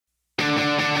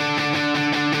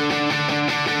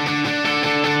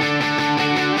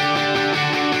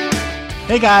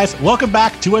Hey guys, welcome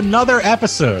back to another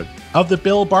episode of the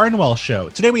Bill Barnwell Show.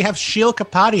 Today we have Sheil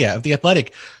Kapadia of The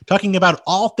Athletic talking about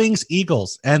all things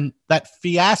Eagles and that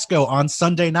fiasco on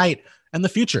Sunday night and the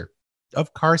future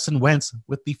of Carson Wentz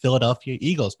with the Philadelphia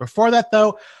Eagles. Before that,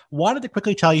 though, wanted to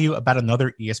quickly tell you about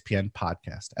another ESPN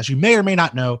podcast. As you may or may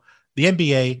not know, the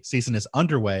NBA season is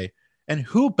underway, and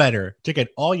who better to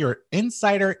get all your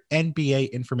insider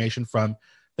NBA information from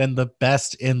than the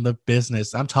best in the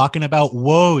business? I'm talking about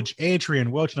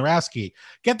Adrian Wojnarowski.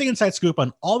 Get the inside scoop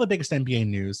on all the biggest NBA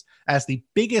news as the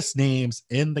biggest names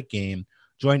in the game.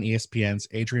 Join ESPN's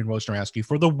Adrian Wojnarowski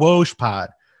for the Woj Pod,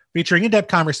 featuring in-depth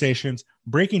conversations,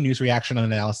 breaking news, reaction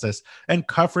and analysis, and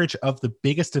coverage of the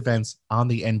biggest events on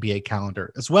the NBA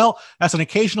calendar, as well as an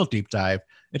occasional deep dive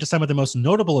into some of the most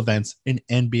notable events in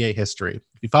NBA history.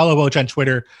 If you follow Woj on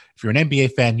Twitter, if you're an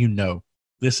NBA fan, you know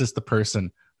this is the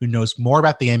person who knows more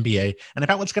about the NBA and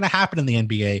about what's going to happen in the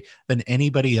NBA than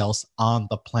anybody else on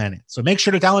the planet. So make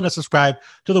sure to download and subscribe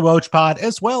to the Woj Pod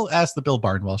as well as the Bill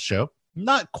Barnwell Show.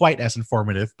 Not quite as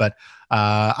informative, but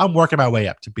I'm working my way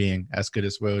up to being as good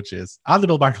as Woj is on the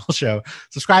Bill Barnwell Show.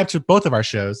 Subscribe to both of our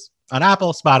shows on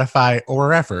Apple, Spotify, or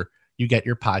wherever you get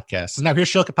your podcasts. And now here's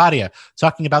Sheil Kapadia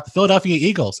talking about the Philadelphia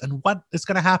Eagles and what is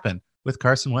going to happen with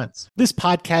Carson Wentz. This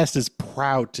podcast is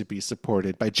proud to be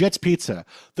supported by Jets Pizza,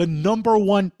 the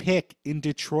 #1 pick in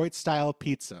Detroit-style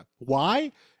pizza.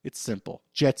 Why? It's simple.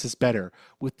 Jets is better.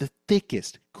 With the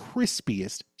thickest,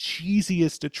 crispiest,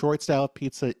 cheesiest Detroit-style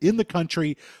pizza in the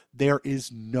country, there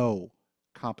is no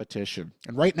competition.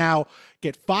 And right now,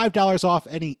 get $5 off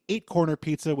any 8-corner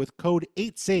pizza with code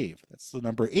 8SAVE. That's the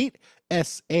number 8,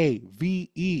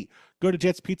 SAVE. Go to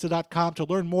jetspizza.com to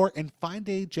learn more and find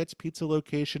a Jets Pizza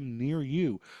location near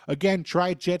you. Again,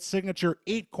 try Jet's signature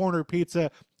 8-corner pizza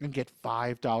and get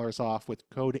 $5 off with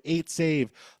code 8SAVE.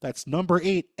 That's number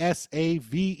 8,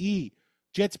 SAVE.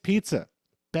 Jets Pizza.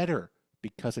 Better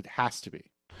because it has to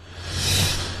be.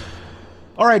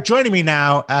 All right, joining me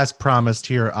now, as promised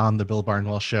here on the Bill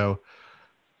Barnwell Show,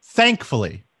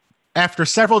 thankfully, after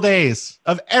several days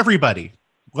of everybody,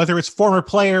 whether it's former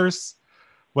players,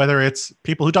 whether it's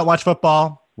people who don't watch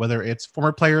football, whether it's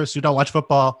former players who don't watch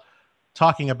football,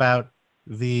 talking about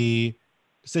the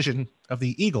decision of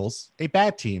the Eagles, a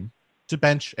bad team, to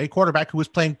bench a quarterback who was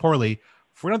playing poorly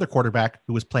for another quarterback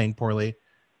who was playing poorly.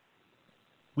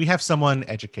 We have someone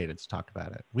educated to talk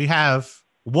about it. We have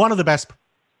one of the best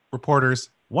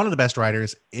reporters, one of the best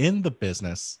writers in the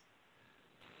business,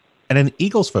 and an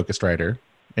Eagles-focused writer,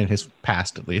 in his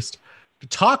past at least, to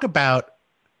talk about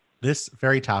this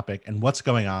very topic and what's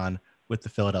going on with the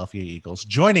Philadelphia Eagles.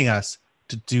 Joining us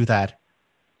to do that,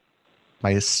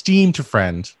 my esteemed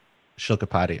friend, Sheil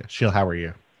Kapadia. Sheil, how are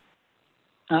you?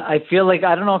 I feel like,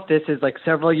 I don't know if this is like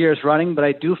several years running, but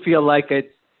I do feel like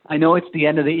I know it's the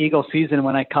end of the Eagle season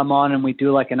when I come on and we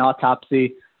do like an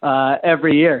autopsy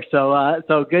every year.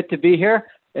 So good to be here.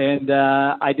 And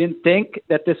I didn't think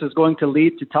that this was going to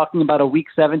lead to talking about a Week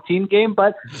 17 game,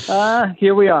 but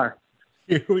here we are.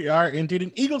 Here we are, indeed,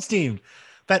 an Eagles team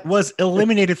that was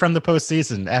eliminated from the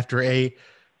postseason after a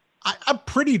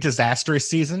pretty disastrous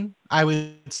season, I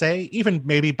would say, even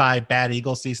maybe by bad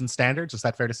Eagles season standards. Is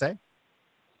that fair to say?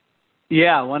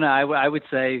 Yeah, I would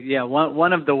say,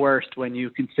 one of the worst when you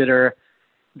consider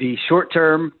the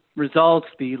short-term results,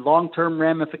 the long-term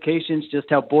ramifications, just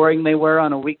how boring they were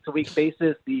on a week-to-week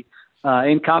basis, the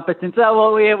incompetence.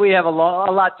 Well, we have a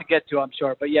lot to get to, I'm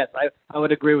sure. But yes, I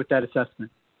would agree with that assessment.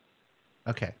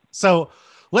 Okay, so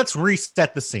let's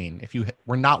reset the scene. If you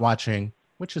were not watching,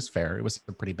 which is fair, it was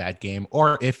a pretty bad game,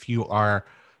 or if you are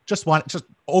just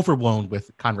overwhelmed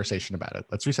with conversation about it,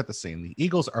 let's reset the scene. The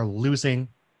Eagles are losing,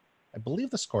 I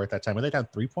believe the score at that time, were they down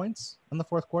 3 points in the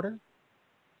fourth quarter?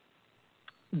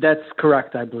 That's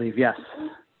correct, I believe, yes.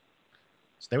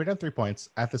 So they were down 3 points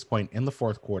at this point in the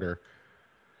fourth quarter.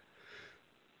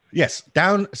 Yes,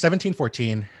 down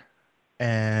 17-14,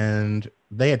 and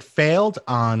they had failed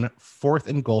on 4th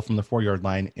and goal from the 4-yard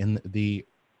line in the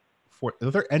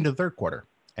end of the third quarter.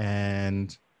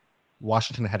 And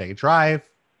Washington had a drive.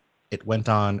 It went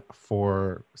on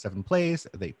for 7 plays.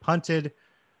 They punted.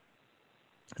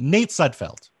 Nate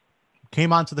Sudfeld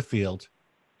came onto the field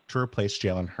to replace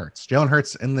Jalen Hurts. Jalen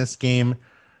Hurts in this game,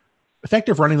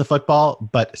 effective running the football,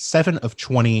 but 7 of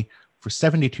 20 for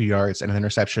 72 yards and an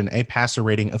interception, a passer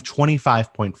rating of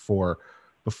 25.4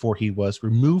 before he was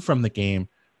removed from the game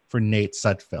for Nate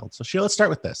Sudfeld. So, Sheil, let's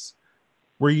start with this.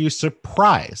 Were you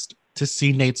surprised to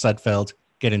see Nate Sudfeld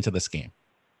get into this game?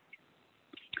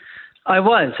 I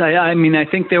was. I mean, I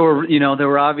think there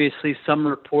were obviously some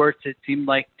reports. It seemed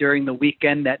like during the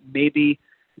weekend that maybe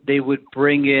they would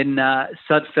bring in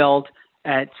Sudfeld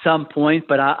at some point,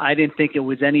 but I didn't think it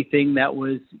was anything that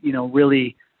was,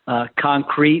 really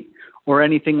concrete or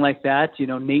anything like that.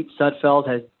 Nate Sudfeld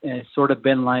has sort of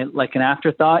been like an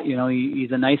afterthought.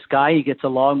 He's a nice guy. He gets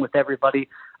along with everybody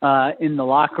in the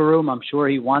locker room. I'm sure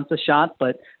he wants a shot,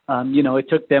 but it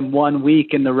took them 1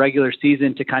 week in the regular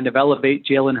season to kind of elevate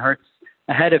Jalen Hurts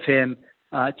ahead of him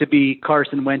to be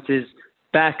Carson Wentz's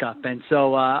backup. And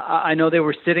so I know they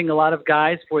were sitting a lot of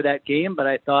guys for that game, but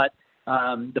I thought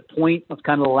the point of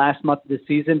kind of the last month of the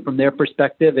season from their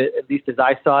perspective, at least as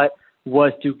I saw it,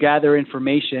 was to gather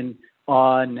information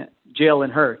on Jalen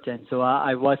Hurts. And so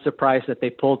I was surprised that they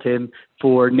pulled him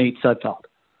for Nate Sudfeld.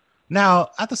 Now,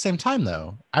 at the same time,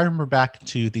 though, I remember back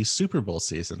to the Super Bowl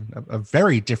season, a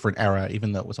very different era,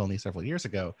 even though it was only several years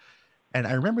ago. And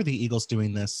I remember the Eagles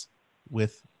doing this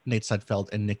with Nate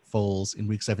Sudfeld and Nick Foles in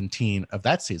week 17 of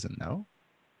that season, no?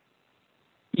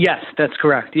 Yes, that's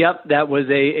correct. Yep, that was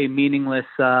a meaningless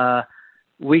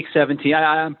week 17.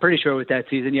 I'm pretty sure with that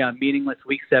season, a meaningless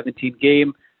week 17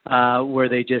 game where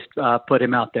they just put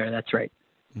him out there. That's right.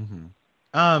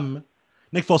 Mm-hmm.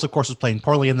 Nick Foles, of course, was playing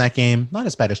poorly in that game. Not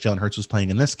as bad as Jalen Hurts was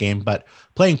playing in this game, but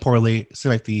playing poorly. It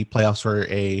seemed like the playoffs were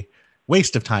a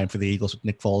waste of time for the Eagles with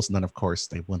Nick Foles, and then, of course,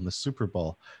 they won the Super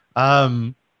Bowl.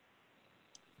 Do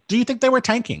you think they were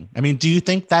tanking? I mean, do you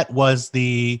think that was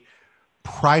the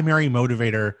primary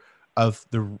motivator of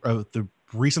the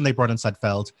reason they brought in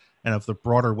Sudfeld and of the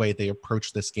broader way they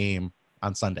approached this game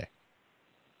on Sunday?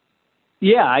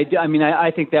 Yeah,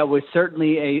 I think that was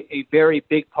certainly a very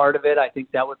big part of it. I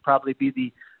think that would probably be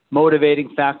the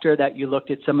motivating factor, that you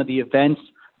looked at some of the events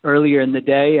earlier in the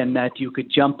day and that you could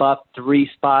jump up 3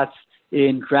 spots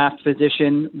in draft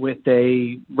position with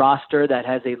a roster that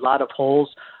has a lot of holes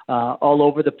all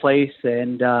over the place.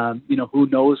 And, who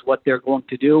knows what they're going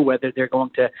to do, whether they're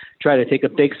going to try to take a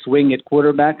big swing at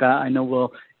quarterback. I know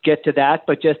we'll get to that,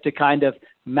 but just to kind of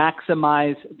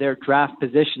maximize their draft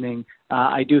positioning,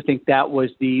 I do think that was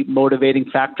the motivating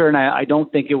factor. And I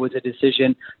don't think it was a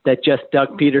decision that just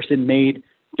Doug Peterson made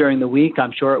during the week.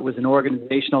 I'm sure it was an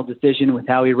organizational decision with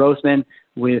Howie Roseman,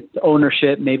 with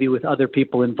ownership, maybe with other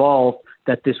people involved,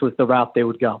 that this was the route they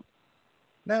would go.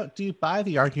 Now, do you buy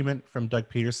the argument from Doug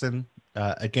Peterson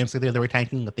against the other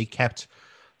tanking, that they kept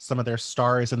some of their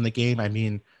stars in the game? I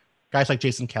mean, guys like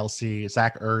Jason Kelsey,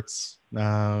 Zach Ertz,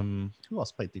 who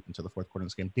else played deep into the fourth quarter of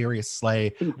this game? Darius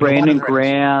Slay, Brandon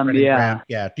Graham.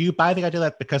 Yeah. Do you buy the idea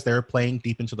that because they were playing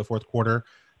deep into the fourth quarter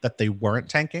that they weren't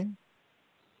tanking?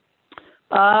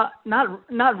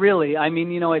 Not really. I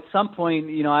mean, at some point,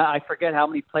 I forget how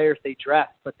many players they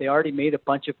draft, but they already made a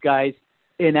bunch of guys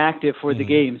inactive for the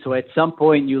game. So at some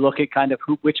point you look at kind of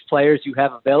which players you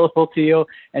have available to you,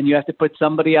 and you have to put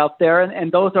somebody out there.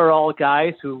 And those are all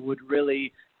guys who would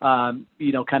really,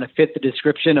 kind of fit the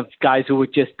description of guys who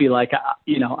would just be like,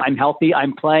 I'm healthy,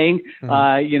 I'm playing,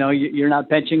 you're not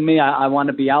benching me. I want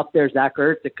to be out there. Zach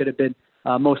Ertz, it could have been,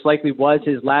 most likely was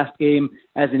his last game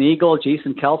as an Eagle.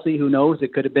 Jason Kelsey, who knows,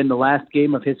 it could have been the last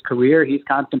game of his career. He's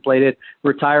contemplated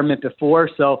retirement before.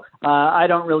 So I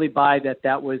don't really buy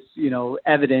that was,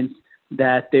 evidence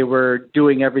that they were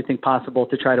doing everything possible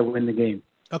to try to win the game.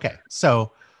 Okay.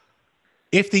 So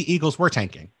if the Eagles were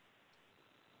tanking,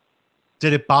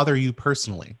 did it bother you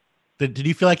personally? Did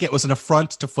you feel like it was an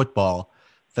affront to football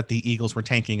that the Eagles were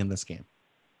tanking in this game?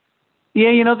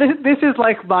 Yeah, this is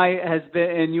like has been,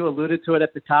 and you alluded to it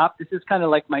at the top, this is kind of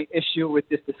like my issue with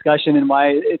this discussion and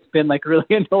why it's been like really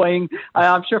annoying.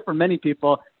 I'm sure for many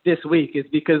people this week, is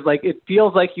because like it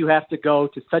feels like you have to go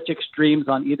to such extremes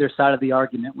on either side of the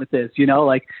argument with this.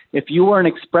 Like if you weren't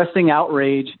expressing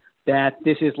outrage that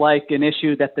this is like an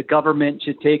issue that the government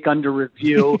should take under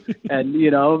review and,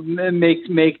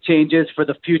 make changes for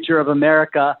the future of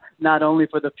America, not only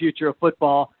for the future of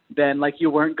football, then like you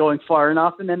weren't going far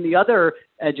enough. And then the other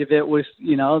edge of it was,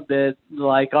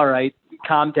 all right,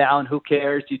 calm down. Who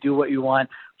cares? You do what you want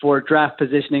for draft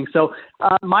positioning. So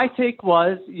my take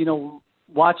was,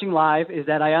 watching live, is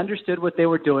that I understood what they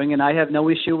were doing, and I have no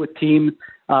issue with teams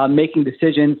making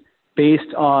decisions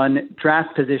based on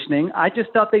draft positioning. I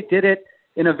just thought they did it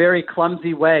in a very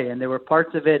clumsy way, and there were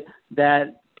parts of it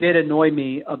that did annoy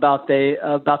me about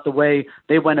the way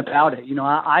they went about it.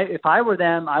 If I were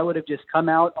them, I would have just come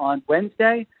out on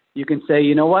Wednesday. You can say,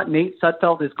 you know what, Nate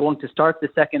Sudfeld is going to start the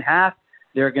second half.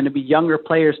 There are going to be younger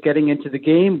players getting into the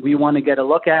game. We want to get a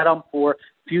look at them for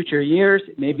future years.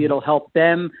 Maybe it'll help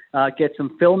them get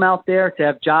some film out there to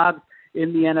have jobs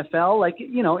in the NFL.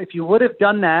 If you would have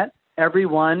done that,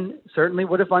 everyone certainly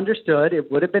would have understood.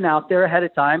 It would have been out there ahead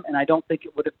of time, and I don't think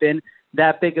it would have been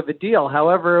that big of a deal.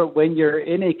 However, when you're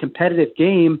in a competitive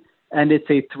game and it's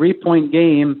a 3-point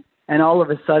game, and all of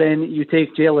a sudden you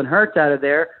take Jalen Hurts out of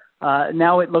there,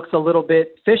 now it looks a little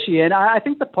bit fishy. And I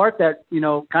think the part that,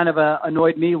 kind of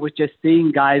annoyed me was just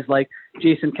seeing guys like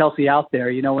Jason Kelce out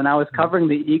there. When I was covering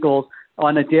the Eagles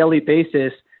on a daily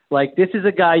basis, like, this is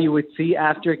a guy you would see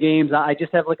after games. I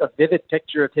just have like a vivid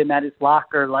picture of him at his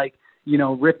locker, like,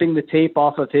 ripping the tape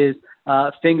off of his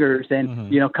fingers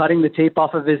and, cutting the tape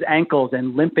off of his ankles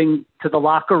and limping to the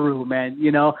locker room. And,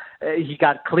 he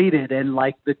got cleated and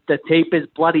like the tape is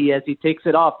bloody as he takes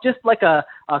it off. Just like a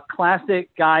classic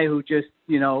guy who just,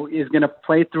 is going to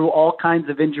play through all kinds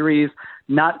of injuries,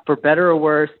 not for better or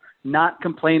worse, not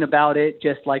complain about it,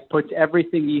 just like puts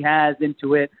everything he has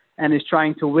into it and is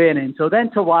trying to win. And so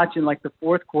then to watch in like the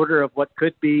fourth quarter of what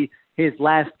could be his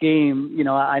last game,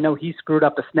 I know he screwed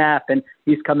up a snap and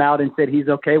he's come out and said he's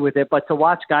okay with it, but to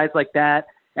watch guys like that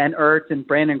and Ertz and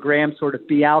Brandon Graham sort of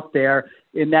be out there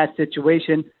in that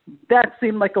situation, that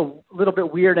seemed like a little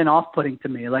bit weird and off-putting to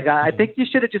me. Like, I think you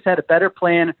should have just had a better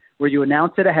plan where you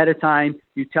announce it ahead of time.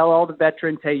 You tell all the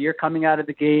veterans, hey, you're coming out of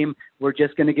the game. We're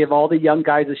just going to give all the young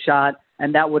guys a shot.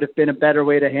 And that would have been a better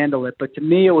way to handle it. But to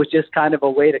me, it was just kind of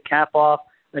a way to cap off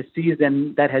a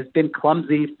season that has been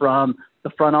clumsy from the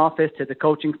front office to the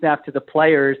coaching staff to the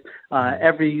players,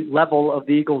 every level of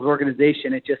the Eagles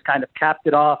organization. It just kind of capped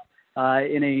it off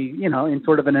in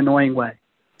sort of an annoying way.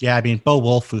 Yeah, I mean, Bo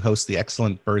Wolf, who hosts the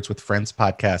excellent Birds with Friends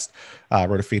podcast,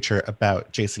 wrote a feature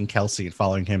about Jason Kelce and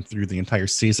following him through the entire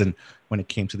season when it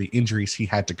came to the injuries he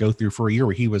had to go through for a year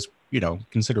where he was,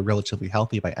 considered relatively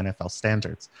healthy by NFL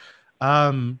standards.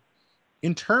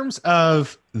 In terms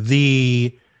of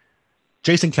the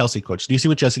Jason Kelce coach, do you see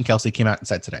what Jason Kelce came out and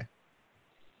said today?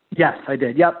 Yes, I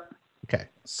did. Yep. Okay.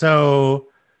 So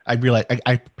I realized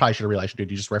I probably should have realized, dude,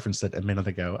 you just referenced it a minute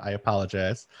ago. I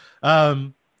apologize.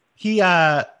 He,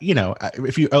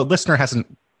 if a listener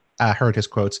hasn't heard his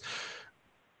quotes,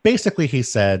 basically he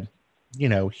said,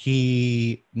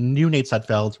 he knew Nate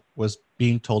Sudfeld was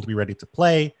being told to be ready to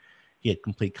play. He had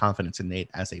complete confidence in Nate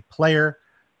as a player.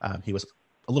 He was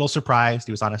a little surprised.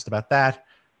 He was honest about that.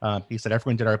 He said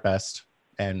everyone did our best,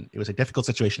 and it was a difficult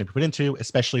situation to be put into,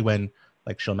 especially when,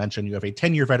 like she'll mention, you have a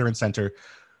 10-year veteran center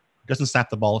who doesn't snap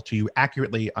the ball to you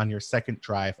accurately on your second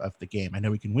drive of the game. I know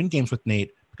we can win games with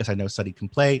Nate because I know Suddy can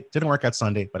play. Didn't work out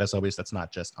Sunday, but as always, that's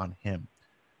not just on him.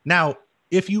 Now,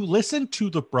 if you listen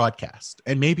to the broadcast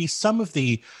and maybe some of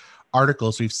the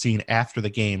articles we've seen after the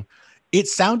game, it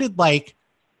sounded like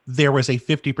there was a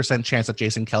 50% chance that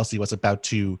Jason Kelce was about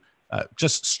to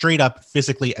just straight up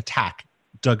physically attack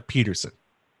Doug Peterson.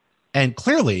 And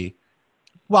clearly,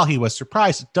 while he was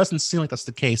surprised, it doesn't seem like that's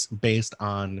the case based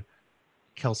on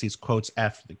Kelce's quotes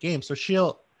after the game. So,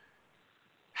 Sheil,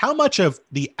 how much of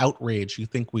the outrage you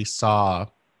think we saw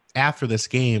after this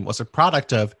game was a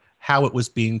product of how it was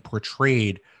being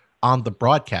portrayed on the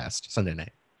broadcast Sunday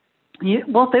night? Yeah,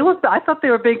 well, I thought they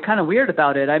were being kind of weird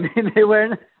about it. I mean, they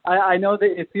weren't. I know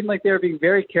that it seemed like they were being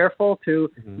very careful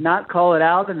to not call it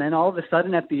out, and then all of a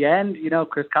sudden at the end,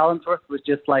 Chris Collinsworth was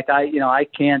just like, I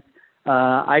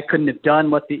couldn't have done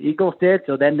what the Eagles did.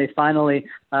 So then they finally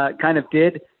kind of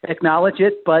did acknowledge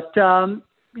it, but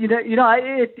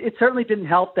it certainly didn't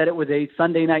help that it was a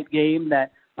Sunday night game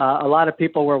that a lot of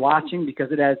people were watching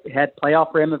because it had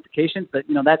playoff ramifications. But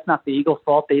that's not the Eagles'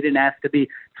 fault. They didn't ask to be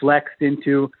flexed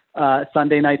into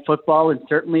Sunday night football. And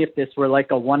certainly if this were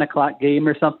like a 1:00 game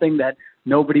or something that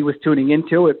nobody was tuning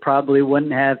into, it probably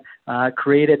wouldn't have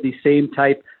created the same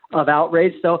type of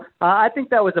outrage. So I think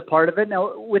that was a part of it.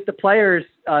 Now with the players,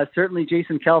 certainly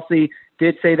Jason Kelce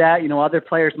did say that, other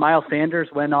players, Miles Sanders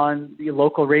went on the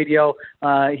local radio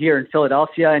here in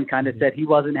Philadelphia and kind of said he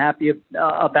wasn't happy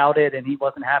about it, and he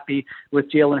wasn't happy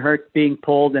with Jalen Hurts being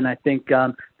pulled. And I think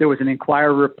there was an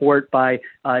Inquirer report by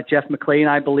Jeff McClain,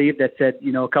 I believe, that said,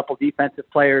 a couple defensive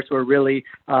players were really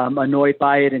annoyed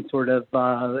by it and sort of,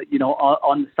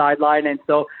 on the sideline. And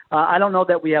so I don't know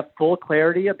that we have full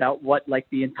clarity about what like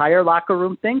the entire locker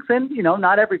room thinks. And,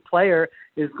 not every player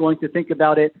is going to think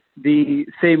about it the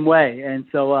same way. And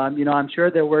so, I'm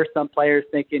sure there were some players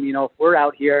thinking, if we're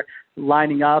out here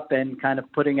lining up and kind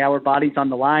of putting our bodies on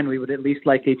the line, we would at least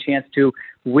like a chance to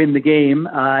win the game.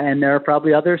 And there are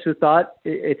probably others who thought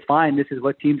it's fine. This is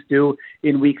what teams do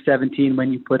in week 17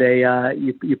 when you put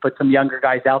you put some younger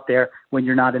guys out there when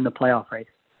you're not in the playoff race.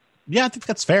 Yeah, I think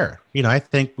that's fair. I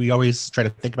think we always try to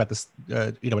think about this,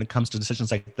 when it comes to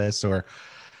decisions like this or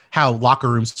how locker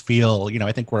rooms feel.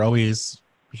 I think we're always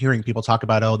hearing people talk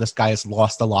about, oh, this guy has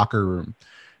lost the locker room.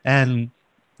 And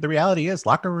the reality is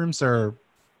locker rooms are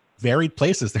varied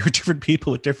places. There are different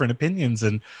people with different opinions,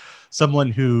 and someone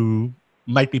who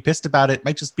might be pissed about it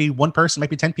might just be one person, might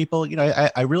be 10 people.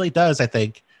 I really does. I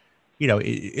think,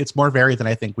 it's more varied than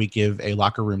I think we give a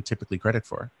locker room typically credit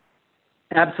for.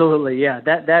 Absolutely. Yeah.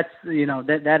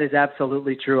 That is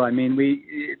absolutely true. I mean,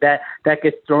 that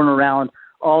gets thrown around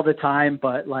all the time,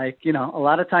 but like, a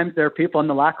lot of times there are people in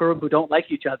the locker room who don't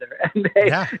like each other and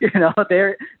Yeah.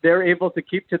 they're able to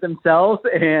keep to themselves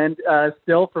and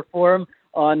still perform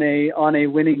on a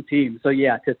winning team. So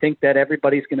yeah, to think that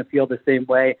everybody's going to feel the same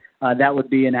way, that would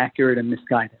be inaccurate and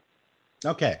misguided.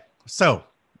 Okay. So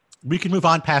we can move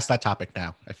on past that topic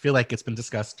now. I feel like it's been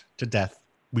discussed to death.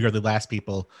 We are the last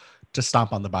people to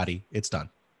stomp on the body. It's done.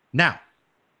 Now,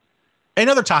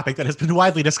 another topic that has been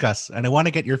widely discussed, and I want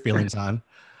to get your feelings on,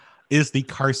 is the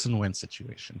Carson Wentz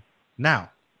situation. Now,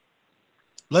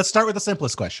 let's start with the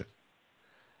simplest question.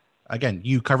 Again,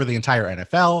 you cover the entire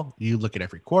NFL. You look at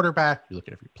every quarterback. You look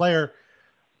at every player.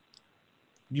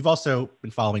 You've also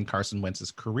been following Carson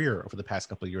Wentz's career over the past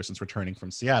couple of years since returning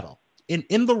from Seattle.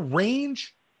 In the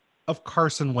range of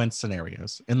Carson Wentz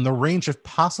scenarios, in the range of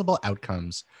possible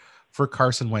outcomes for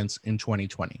Carson Wentz in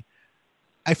 2020,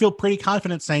 I feel pretty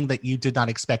confident saying that you did not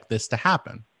expect this to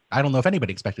happen. I don't know if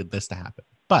anybody expected this to happen,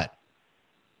 but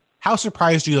how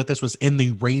surprised are you that this was in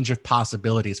the range of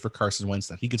possibilities for Carson Wentz,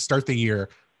 that he could start the year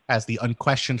as the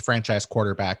unquestioned franchise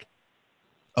quarterback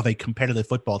of a competitive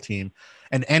football team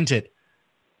and end it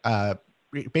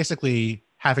basically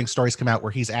having stories come out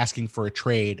where he's asking for a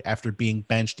trade after being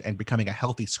benched and becoming a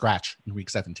healthy scratch in week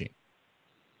 17?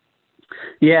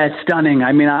 Yeah, it's stunning.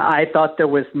 I mean, I thought there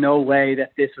was no way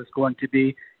that this was going to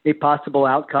be a possible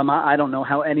outcome. I don't know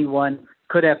how anyone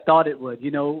could have thought it would.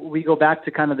 We go back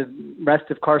to kind of the rest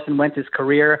of Carson Wentz's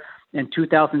career, and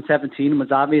 2017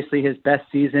 was obviously his best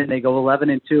season. They go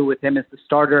 11-2 with him as the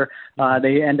starter.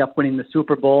 They end up winning the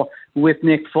Super Bowl with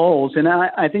Nick Foles. And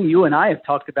I think you and I have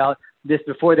talked about this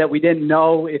before, that we didn't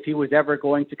know if he was ever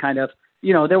going to kind of,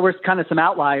 there was kind of some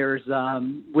outliers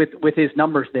with his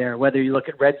numbers there, whether you look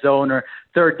at red zone or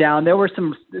third down. There were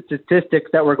some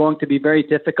statistics that were going to be very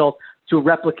difficult to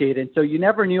replicate. And so you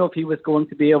never knew if he was going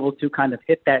to be able to kind of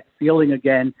hit that ceiling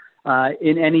again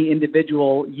in any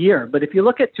individual year. But if you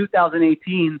look at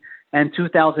 2018 and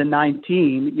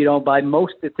 2019, by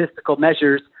most statistical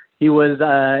measures, he was,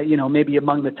 maybe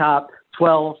among the top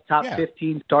 12, top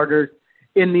 15 starters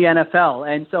in the NFL.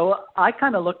 And so I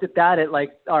kind of looked at that at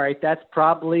like, all right, that's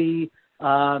probably,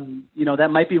 that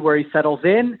might be where he settles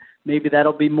in. Maybe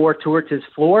that'll be more towards his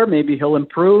floor. Maybe he'll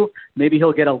improve. Maybe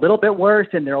he'll get a little bit worse,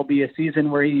 and there'll be a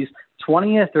season where he's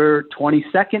 20th or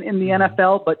 22nd in the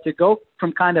NFL. But to go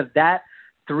from kind of that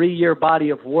 3-year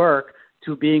body of work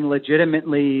to being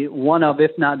legitimately one of,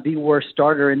 if not the worst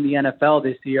starter in the NFL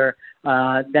this year,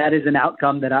 that is an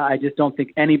outcome that I just don't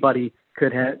think anybody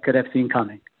could have seen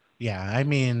coming. Yeah, I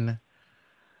mean,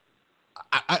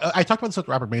 I talked about this with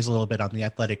Robert Mays a little bit on the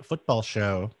Athletic Football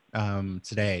Show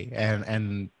today,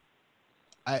 and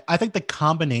I think the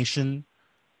combination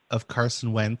of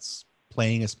Carson Wentz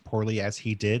playing as poorly as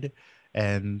he did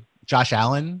and Josh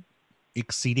Allen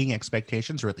exceeding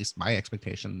expectations, or at least my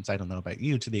expectations, I don't know about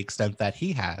you, to the extent that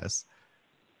he has,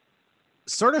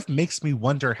 sort of makes me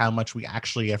wonder how much we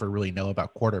actually ever really know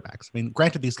about quarterbacks. I mean,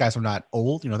 granted, these guys are not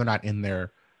old, they're not in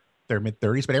their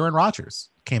mid-30s, but Aaron Rodgers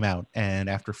came out and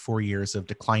after 4 years of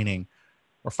declining,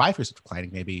 or 5 years of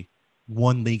declining, maybe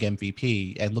won league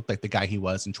MVP and looked like the guy he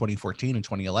was in 2014 and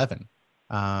 2011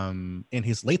 in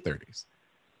his late 30s.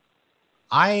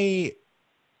 I've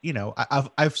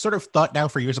sort of thought now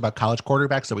for years about college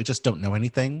quarterbacks that we just don't know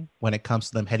anything when it comes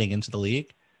to them heading into the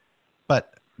league.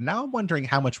 But now I'm wondering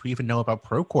how much we even know about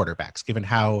pro quarterbacks, given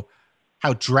how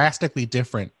drastically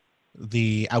different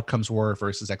the outcomes were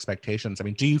versus expectations. I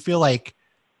mean, do you feel like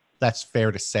that's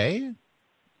fair to say?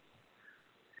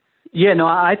 Yeah, no,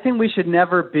 I think we should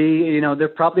never be, they're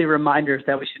probably reminders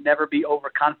that we should never be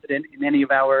overconfident in any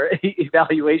of our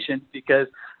evaluations, because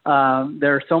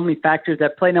there are so many factors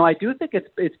that play. Now, I do think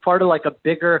it's part of like a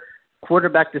bigger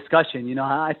quarterback discussion.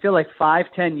 I feel like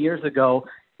 5-10 years ago,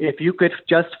 if you could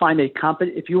just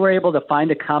if you were able to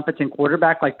find a competent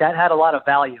quarterback, like that had a lot of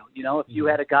value. If you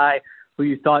had a guy who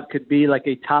you thought could be like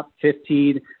a top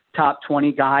 15, top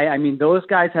 20 guy, I mean, those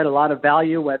guys had a lot of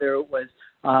value, whether it was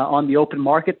on the open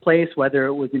marketplace, whether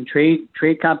it was in trade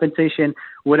compensation,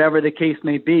 whatever the case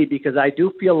may be, because I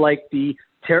do feel like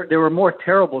there were more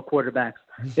terrible quarterbacks,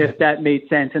 if that made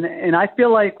sense. And I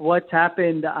feel like what's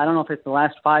happened, I don't know if it's the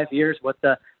last 5 years, what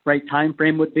the right time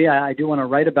frame would be. I do want to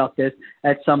write about this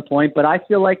at some point, but I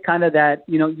feel like kind of that,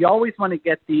 you always want to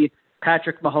get the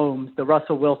Patrick Mahomes, the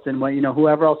Russell Wilson,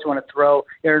 whoever else you want to throw,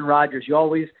 Aaron Rodgers, you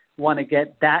always want to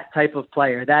get that type of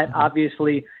player. That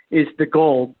obviously is the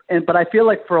goal. But I feel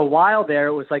like for a while there,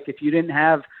 it was like if you didn't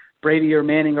have Brady or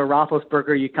Manning or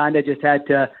Roethlisberger, you kind of just had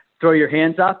to throw your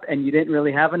hands up and you didn't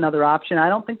really have another option. I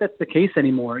don't think that's the case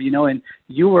anymore, and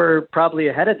you were probably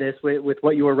ahead of this with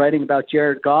what you were writing about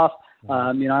Jared Goff.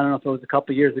 I don't know if it was a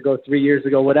couple years ago, 3 years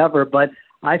ago, whatever, but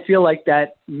I feel like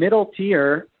that middle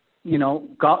tier,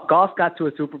 Goff got to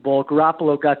a Super Bowl,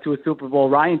 Garoppolo got to a Super Bowl,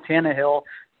 Ryan Tannehill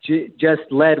just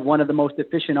led one of the most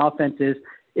efficient offenses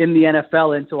in the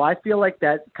NFL. And so I feel like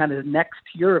that kind of next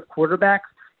tier of quarterbacks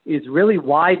is really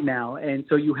wide now. And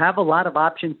so you have a lot of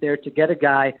options there to get a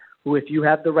guy who, if you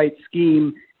have the right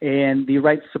scheme and the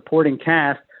right supporting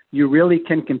cast, you really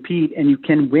can compete and you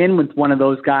can win with one of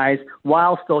those guys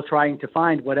while still trying to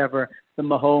find whatever the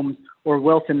Mahomes or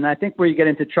Wilson. And I think where you get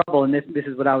into trouble, and this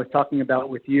is what I was talking about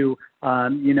with you,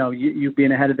 you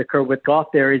being ahead of the curve with Goff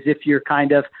there, is if you're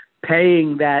kind of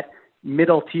paying that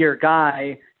middle tier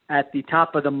guy at the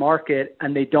top of the market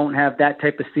and they don't have that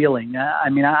type of ceiling.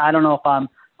 I don't know if I'm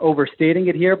overstating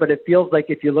it here, but it feels like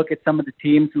if you look at some of the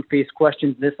teams who face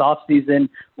questions this offseason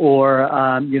or,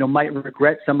 might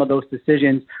regret some of those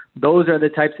decisions, those are the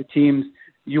types of teams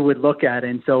you would look at.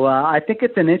 And so I think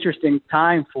it's an interesting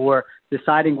time for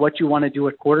deciding what you want to do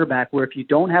at quarterback, where if you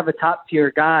don't have a top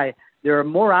tier guy, there are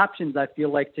more options, I feel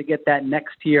like, to get that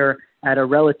next tier at a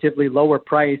relatively lower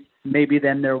price maybe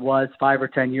than there was 5 or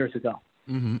 10 years ago.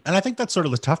 Mm-hmm. And I think that's sort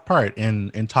of the tough part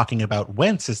in talking about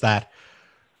Wentz is that,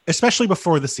 especially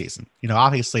before the season,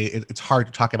 obviously it's hard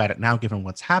to talk about it now given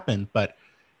what's happened, but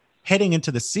heading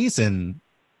into the season,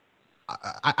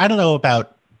 I don't know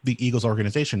about the Eagles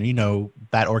organization. You know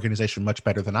that organization much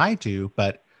better than I do,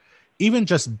 but even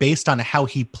just based on how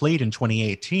he played in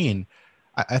 2018,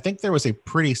 I think there was a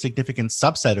pretty significant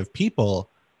subset of people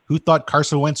who thought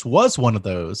Carson Wentz was one of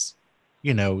those,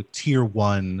 tier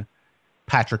one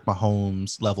Patrick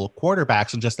Mahomes level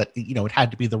quarterbacks, and just that, it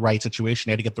had to be the right situation.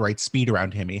 He had to get the right speed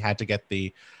around him. He had to get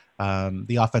the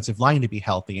offensive line to be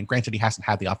healthy. And granted, he hasn't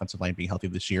had the offensive line being healthy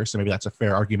this year, so maybe that's a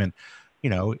fair argument,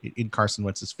 in Carson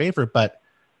Wentz's favor. But,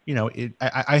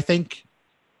 I think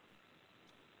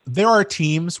there are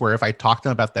teams where if I talk to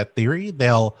them about that theory,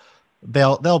 they'll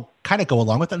kind of go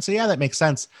along with it and say, yeah, that makes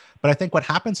sense. But I think what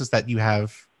happens is that you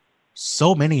have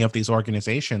so many of these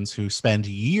organizations who spend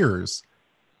years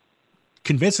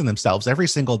convincing themselves every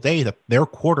single day that their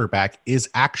quarterback is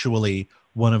actually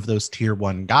one of those tier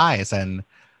one guys. And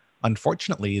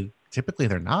unfortunately, typically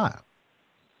they're not.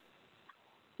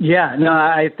 Yeah, no,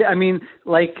 I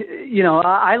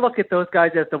look at those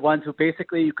guys as the ones who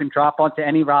basically you can drop onto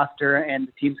any roster and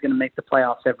the team's going to make the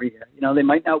playoffs every year. They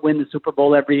might not win the Super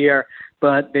Bowl every year,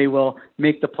 but they will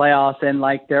make the playoffs. And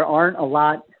there aren't a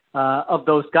lot of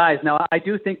those guys. Now, I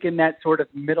do think in that sort of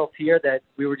middle tier that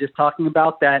we were just talking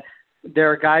about, that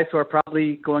there are guys who are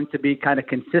probably going to be kind of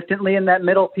consistently in that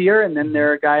middle tier. And then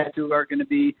there are guys who are going to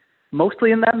be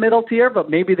mostly in that middle tier,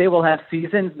 but maybe they will have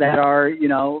seasons that are,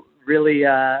 really,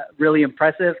 really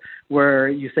impressive, where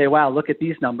you say, wow, look at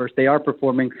these numbers. They are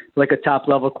performing like a top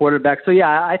level quarterback. So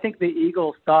yeah, I think the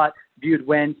Eagles viewed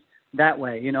Wentz that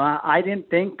way. I didn't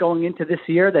think going into this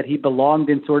year that he belonged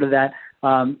in sort of that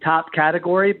top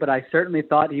category, but I certainly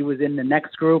thought he was in the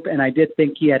next group. And I did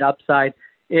think he had upside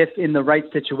if in the right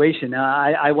situation.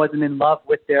 I wasn't in love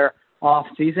with their off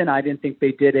season. I didn't think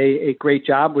they did a great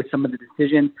job with some of the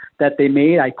decisions that they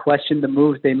made. I questioned the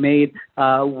moves they made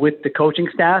with the coaching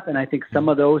staff, and I think some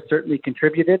of those certainly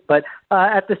contributed. But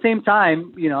at the same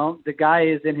time, the guy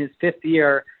is in his 5th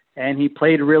year, and he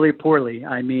played really poorly.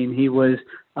 I mean, he was,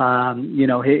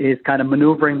 his kind of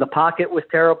maneuvering the pocket was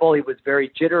terrible. He was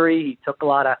very jittery. He took a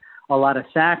lot of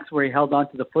sacks where he held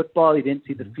onto the football. He didn't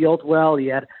see the field well. He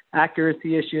had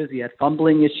accuracy issues. He had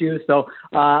fumbling issues. So,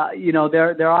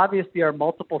 there obviously are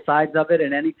multiple sides of it.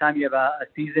 And anytime you have a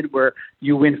season where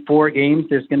you win 4 games,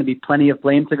 there's going to be plenty of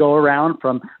blame to go around,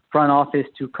 from front office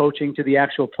to coaching to the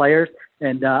actual players.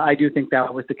 And I do think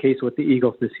that was the case with the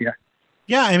Eagles this year.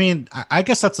 Yeah, I mean, I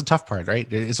guess that's the tough part, right?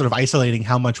 It's sort of isolating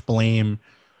how much blame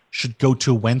should go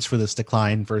to Wentz for this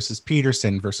decline versus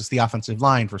Peterson versus the offensive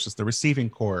line versus the receiving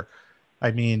core.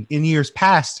 I mean, in years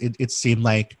past, it seemed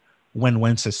like when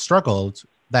Wentz has struggled,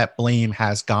 that blame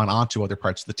has gone on to other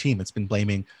parts of the team. It's been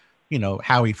blaming,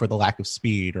 Howie for the lack of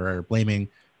speed, or blaming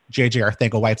JJ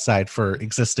Arcega-Whiteside for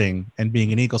existing and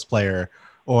being an Eagles player,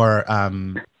 or,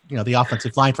 the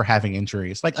offensive line for having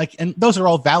injuries. And those are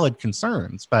all valid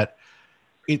concerns, but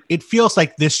it feels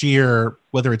like this year,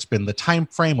 whether it's been the time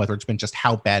frame, whether it's been just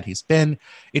how bad he's been,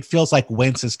 it feels like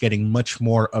Wentz is getting much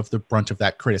more of the brunt of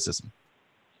that criticism.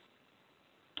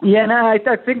 Yeah, no, I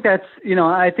think that's,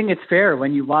 I think it's fair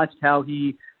when you watched how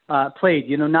he played,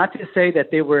 not to say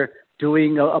that they were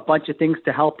doing a bunch of things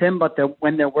to help him, but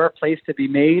when there were plays to be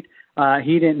made,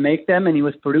 he didn't make them, and he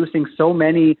was producing so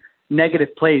many,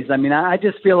 negative plays. I mean, I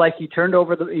just feel like he turned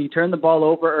the ball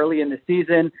over early in the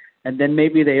season, and then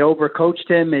maybe they overcoached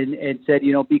him and said,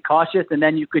 be cautious. And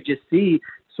then you could just see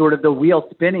sort of the wheel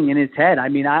spinning in his head. I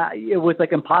mean, it was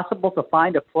like impossible to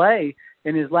find a play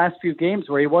in his last few games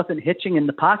where he wasn't hitching in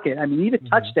the pocket. I mean, even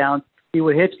touchdowns, he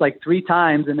would hitch like 3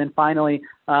 times and then finally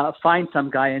find some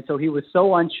guy. And so he was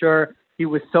so unsure. He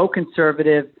was so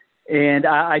conservative. And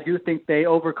I do think they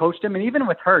overcoached him. And even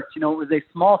with Hurts, it was a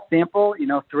small sample,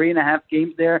 3.5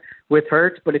 games there with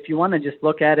Hurts. But if you want to just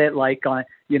look at it like on,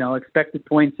 expected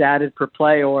points added per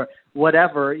play or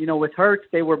whatever, with Hurts,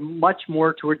 they were much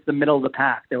more towards the middle of the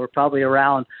pack. They were probably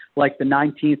around like the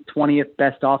 19th, 20th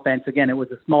best offense. Again, it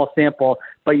was a small sample,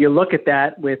 but you look at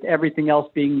that with everything else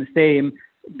being the same,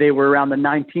 they were around the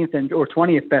 19th or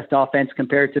 20th best offense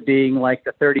compared to being like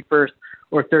the 31st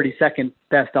or 32nd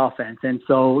best offense. And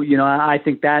so, I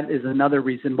think that is another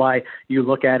reason why you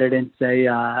look at it and say,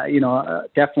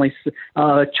 definitely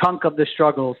a chunk of the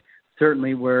struggles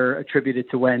certainly were attributed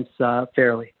to Wentz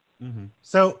fairly. Mm-hmm.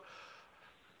 So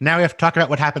now we have to talk about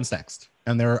what happens next.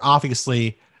 And there are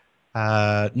obviously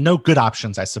no good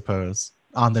options, I suppose,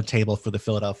 on the table for the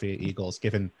Philadelphia Eagles,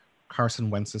 given Carson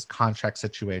Wentz's contract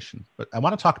situation. But I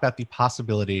want to talk about the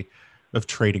possibility of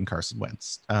trading Carson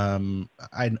Wentz.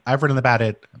 I've written about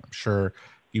it. I'm sure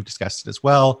you've discussed it as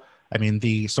well. I mean,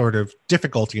 the sort of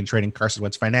difficulty in trading Carson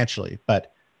Wentz financially,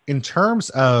 but in terms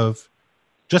of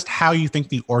just how you think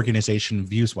the organization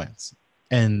views Wentz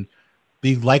and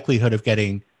the likelihood of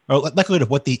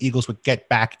what the Eagles would get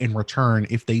back in return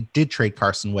if they did trade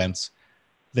Carson Wentz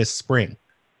this spring.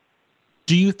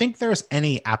 Do you think there's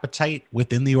any appetite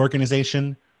within the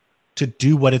organization to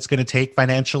do what it's going to take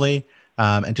financially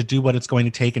and to do what it's going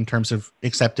to take in terms of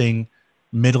accepting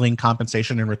middling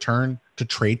compensation in return to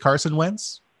trade Carson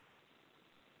Wentz?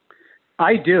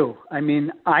 I do. I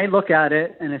mean, I look at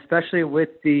it, and especially with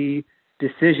the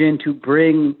decision to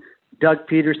bring Doug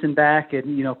Peterson back,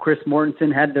 and, Chris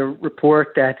Mortensen had the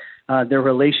report that their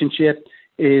relationship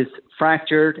is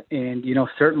fractured. And,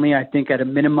 certainly I think at a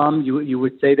minimum, you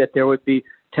would say that there would be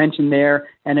tension there,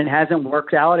 and it hasn't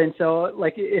worked out. And so,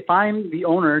 like, if I'm the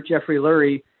owner, Jeffrey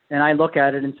Lurie, and I look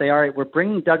at it and say, all right, we're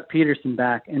bringing Doug Peterson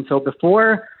back. And so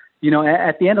before,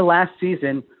 at the end of last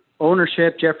season,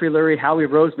 ownership, Jeffrey Lurie, Howie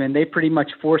Roseman, they pretty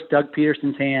much forced Doug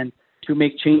Peterson's hand to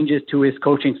make changes to his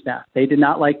coaching staff. They did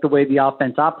not like the way the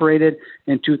offense operated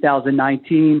in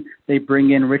 2019. They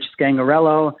bring in Rich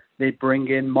Scangarello. They bring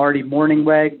in Marty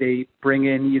Morningweg. They bring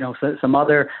in, some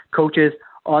other coaches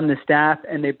on the staff,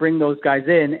 and they bring those guys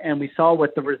in, and we saw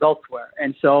what the results were.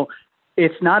 And so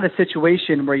it's not a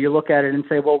situation where you look at it and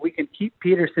say, well, we can keep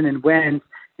Peterson and Wentz,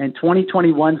 and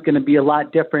 2021 is going to be a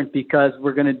lot different because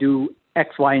we're going to do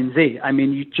X, Y, and Z. I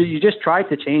mean, you just tried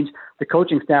to change the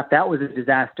coaching staff. That was a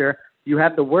disaster. You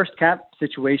have the worst cap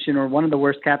situation, or one of the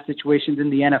worst cap situations in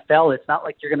the NFL. It's not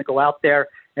like you're going to go out there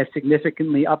and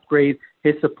significantly upgrade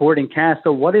his supporting cast.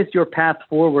 So what is your path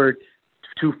forward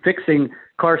to fixing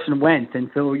Carson Wentz?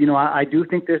 And so, I do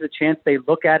think there's a chance they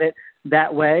look at it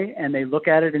that way, and they look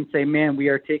at it and say, man, we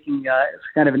are taking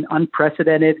kind of an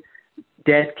unprecedented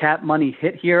dead cap money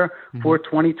hit here for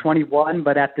 2021.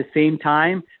 But at the same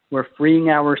time, we're freeing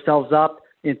ourselves up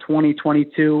in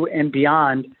 2022 and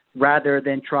beyond, rather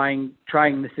than trying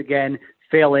this again,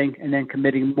 failing, and then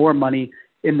committing more money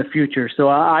in the future. So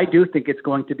I do think it's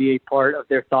going to be a part of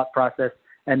their thought process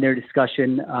and their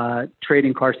discussion,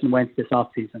 trading Carson Wentz this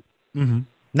offseason. Mm-hmm.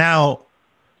 Now,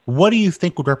 what do you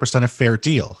think would represent a fair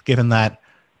deal, given that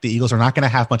the Eagles are not going to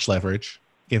have much leverage,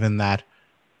 given that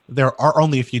there are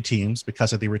only a few teams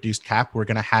because of the reduced cap who are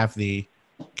going to have the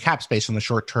cap space in the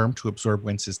short term to absorb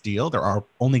Wentz's deal? There are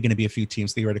only going to be a few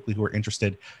teams theoretically who are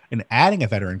interested in adding a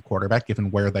veteran quarterback,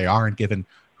 given where they are and given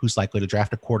who's likely to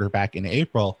draft a quarterback in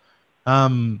April.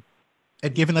 And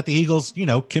given that the Eagles,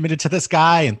 committed to this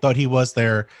guy and thought he was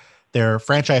their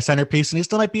franchise centerpiece, and he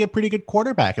still might be a pretty good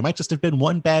quarterback. It might just have been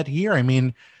one bad year. I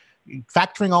mean,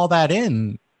 factoring all that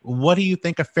in, what do you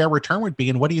think a fair return would be?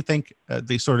 And what do you think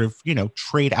the sort of,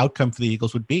 trade outcome for the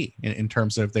Eagles would be in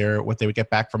terms of what they would get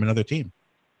back from another team?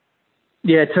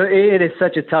 Yeah, so it is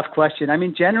such a tough question. I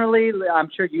mean, generally, I'm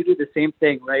sure you do the same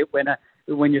thing, right?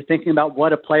 When you're thinking about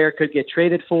what a player could get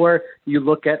traded for, you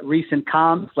look at recent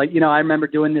comps. Like, I remember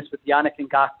doing this with Yannick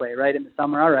Ngakoue, right, in the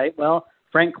summer. All right, well,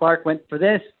 Frank Clark went for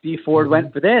this. B. Ford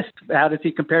went for this. How does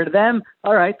he compare to them?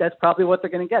 All right, that's probably what they're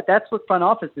going to get. That's what front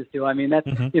offices do. I mean, that's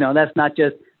that's not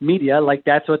just media. Like,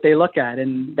 that's what they look at,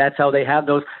 and that's how they have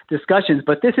those discussions.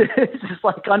 But this is just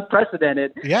like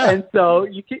unprecedented. Yeah. And so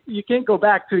you can't go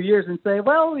back 2 years and say,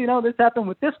 well, this happened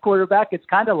with this quarterback. It's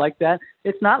kind of like that.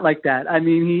 It's not like that. I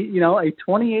mean, he, a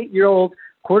 28-year-old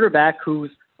quarterback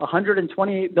who's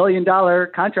 $128 million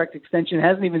contract extension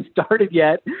hasn't even started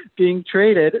yet being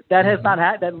traded. That has not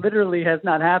that literally has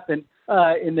not happened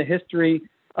in the history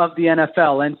of the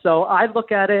NFL. And so I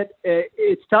look at it,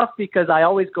 it's tough because I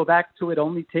always go back to it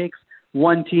only takes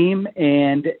one team.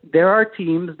 And there are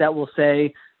teams that will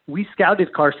say, we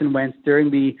scouted Carson Wentz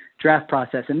during the draft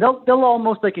process, and they'll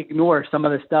almost like ignore some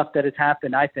of the stuff that has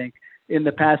happened, I think, in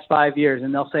the past 5 years.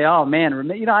 And they'll say, oh man,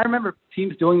 I remember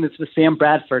teams doing this with Sam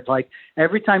Bradford. Like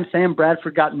every time Sam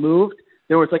Bradford got moved,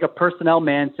 there was like a personnel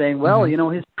man saying, well,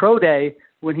 his pro day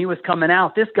when he was coming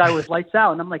out, this guy was lights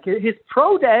out. And I'm like, his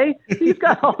pro day, he's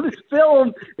got all this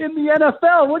film in the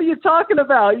NFL. What are you talking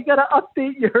about? You got to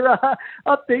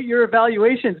update your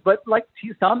evaluations. But like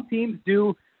some teams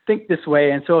do think this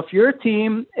way. And so if you're a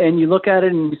team and you look at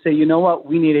it and you say, you know what,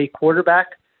 we need a quarterback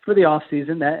for the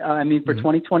offseason, for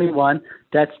 2021,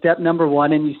 that's step number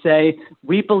one. And you say,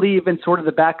 we believe in sort of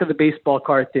the back of the baseball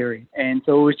card theory. And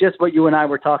so it was just what you and I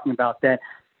were talking about, that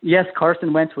yes,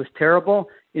 Carson Wentz was terrible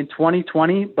in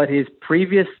 2020, but his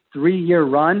previous 3-year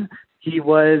run, he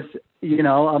was,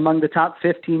 among the top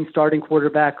 15 starting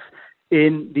quarterbacks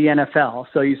in the NFL.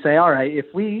 So you say, all right, if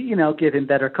we, give him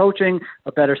better coaching,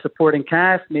 a better supporting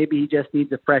cast, maybe he just needs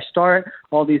a fresh start,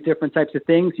 all these different types of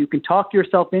things, you can talk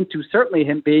yourself into certainly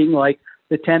him being like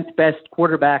the 10th best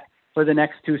quarterback for the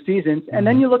next 2 seasons. And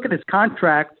then you look at his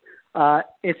contract,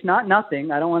 it's not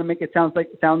nothing. I don't want to make it sound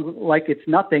like it's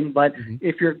nothing, but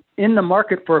if you're in the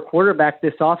market for a quarterback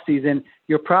this offseason,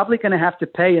 you're probably going to have to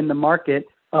pay in the market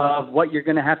of what you're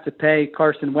going to have to pay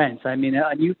Carson Wentz. I mean,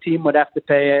 a new team would have to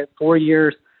pay 4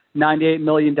 years, $98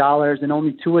 million, and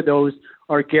only 2 of those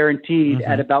are guaranteed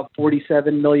at about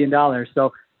 $47 million.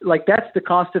 So, like, that's the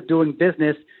cost of doing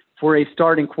business for a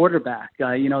starting quarterback.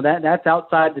 That's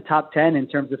outside the top 10 in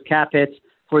terms of cap hits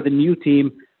for the new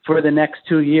team for the next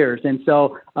 2 years. And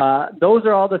so those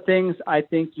are all the things I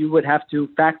think you would have to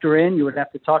factor in. You would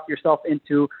have to talk yourself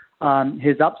into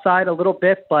his upside a little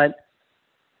bit, but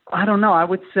I don't know. I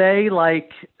would say,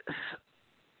 like,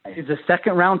 is a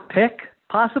second round pick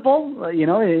possible?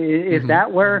 Is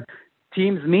that where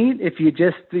teams meet? If you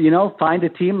just, find a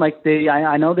team like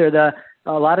I know they're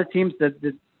a lot of teams that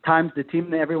the times the team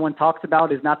that everyone talks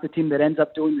about is not the team that ends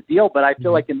up doing the deal. But I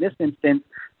feel like in this instance,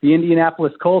 the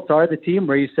Indianapolis Colts are the team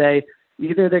where you say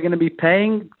either they're going to be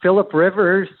paying Phillip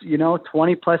Rivers,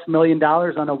 $20+ million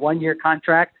on a 1-year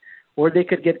contract, or they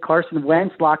could get Carson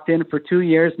Wentz locked in for 2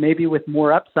 years, maybe with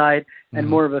more upside and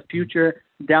more of a future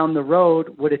down the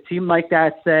road. Would a team like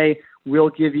that say, we'll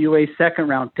give you a second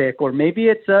round pick? Or maybe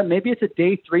it's a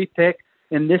day 3 pick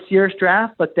in this year's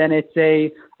draft, but then it's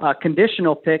a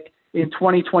conditional pick in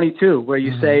 2022 where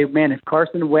you say, man, if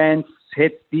Carson Wentz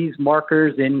hits these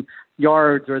markers in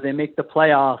yards, or they make the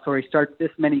playoffs, or he starts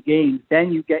this many games,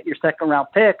 then you get your second round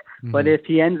pick. But if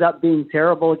he ends up being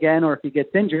terrible again, or if he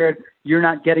gets injured, you're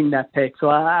not getting that pick. So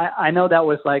I know that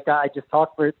was like, I just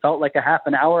talked for, it felt like a half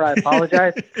an hour. I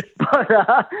apologize, but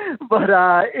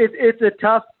it's a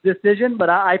tough decision, but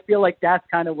I feel like that's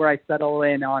kind of where I settle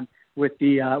in on with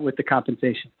the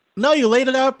compensation. No, you laid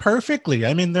it out perfectly.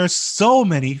 I mean, there's so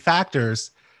many factors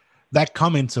that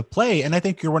come into play. And I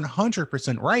think you're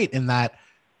 100% right in that,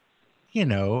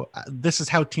 this is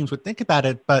how teams would think about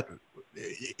it, but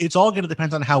it's all going to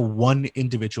depend on how one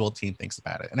individual team thinks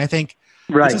about it. And I think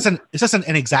this isn't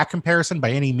an exact comparison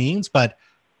by any means, but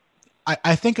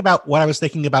I think about what I was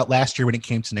thinking about last year when it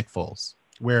came to Nick Foles,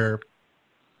 where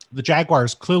the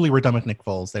Jaguars clearly were done with Nick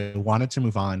Foles. They wanted to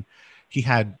move on. He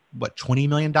had, $20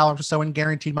 million or so in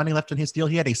guaranteed money left in his deal.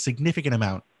 He had a significant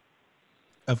amount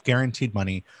of guaranteed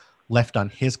money left on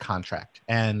his contract.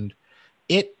 And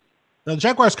the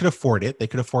Jaguars could afford it. They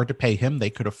could afford to pay him. They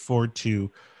could afford to,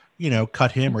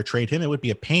 cut him or trade him. It would be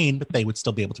a pain, but they would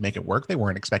still be able to make it work. They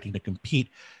weren't expecting to compete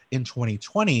in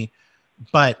 2020,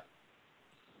 but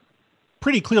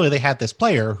pretty clearly they had this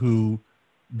player who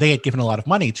they had given a lot of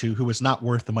money to, who was not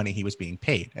worth the money he was being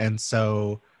paid. And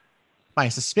so my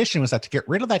suspicion was that to get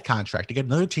rid of that contract, to get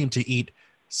another team to eat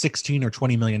 $16 or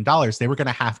 $20 million, they were going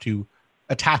to have to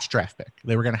attach draft pick.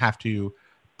 They were going to have to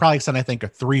probably send, I think, a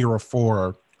 3 or a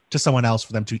 4 to someone else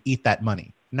for them to eat that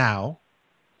money. Now,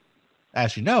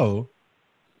 as you know,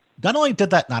 not only did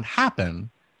that not happen,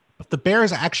 but the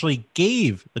Bears actually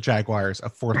gave the Jaguars a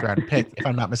 4th round pick, if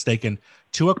I'm not mistaken,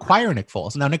 to acquire Nick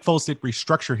Foles. Now, Nick Foles did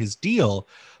restructure his deal,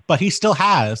 but he still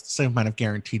has the same amount of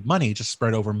guaranteed money, just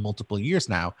spread over multiple years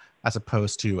now, as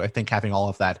opposed to, I think, having all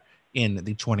of that in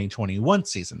the 2021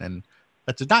 season. And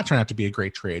that did not turn out to be a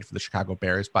great trade for the Chicago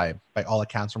Bears by all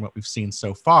accounts from what we've seen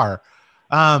so far.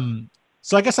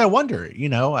 So I guess I wonder,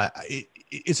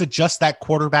 is it just that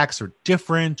quarterbacks are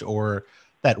different, or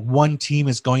that one team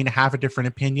is going to have a different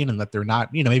opinion and that they're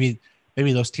not, maybe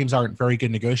those teams aren't very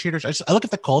good negotiators. I look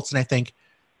at the Colts and I think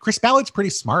Chris Ballard's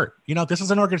pretty smart. This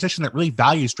is an organization that really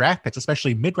values draft picks,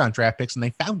 especially mid-round draft picks, and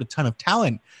they found a ton of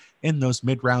talent in those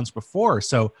mid-rounds before.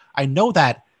 So I know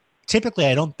that typically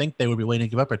I don't think they would be willing to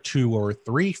give up a 2 or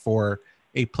 3 for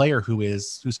a player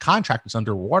whose contract is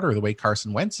underwater the way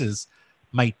Carson Wentz's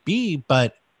might be,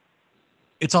 but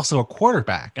it's also a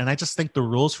quarterback. And I just think the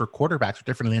rules for quarterbacks are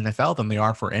different in the NFL than they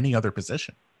are for any other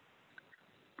position.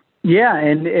 Yeah.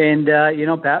 And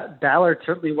Ballard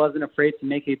certainly wasn't afraid to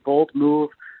make a bold move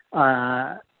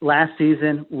last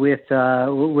season with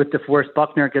DeForest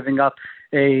Buckner giving up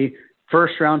a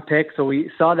first-round pick. So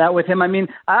we saw that with him. I mean,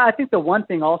 I think the one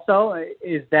thing also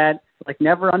is that,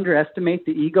 never underestimate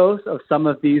the egos of some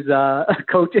of these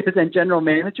coaches and general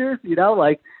managers.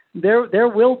 There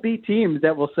will be teams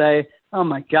that will say, oh,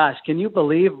 my gosh, can you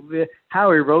believe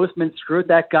Howie Roseman screwed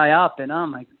that guy up? And, oh,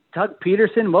 my Doug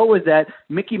Peterson, what was that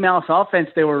Mickey Mouse offense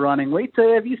they were running? Wait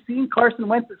till, have you seen Carson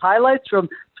Wentz's highlights from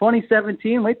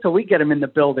 2017? Wait till we get him in the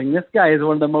building. This guy is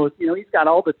one of the most, he's got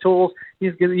all the tools.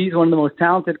 He's one of the most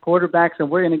talented quarterbacks, and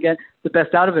we're going to get the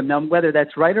best out of him. Now, whether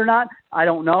that's right or not, I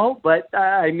don't know. But,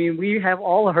 we have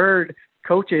all heard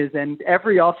coaches, and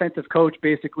every offensive coach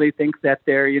basically thinks that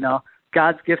they're,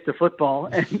 God's gift to football.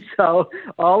 And so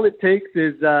all it takes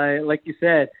is, like you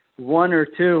said, 1 or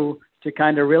 2 to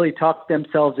kind of really talk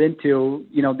themselves into,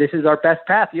 this is our best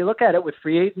path. You look at it with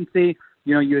free agency,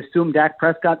 you assume Dak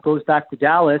Prescott goes back to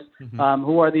Dallas. Mm-hmm.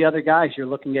 Who are the other guys? You're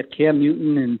looking at Cam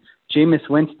Newton and Jameis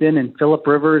Winston and Phillip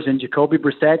Rivers and Jacoby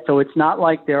Brissett. So it's not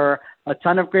like there are a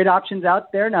ton of great options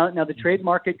out there. Now the trade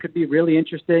market could be really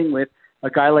interesting with a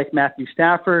guy like Matthew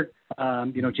Stafford.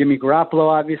 Jimmy Garoppolo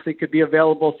obviously could be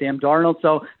available, Sam Darnold.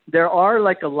 So there are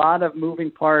a lot of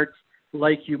moving parts,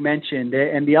 like you mentioned.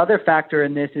 And the other factor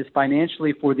in this is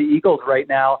financially for the Eagles right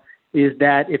now is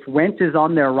that if Wentz is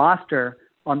on their roster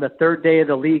on the third day of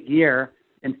the league year,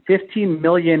 and $15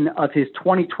 million of his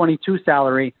 2022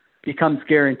 salary becomes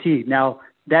guaranteed. Now,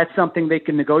 that's something they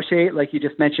can negotiate, like you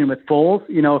just mentioned with Foles.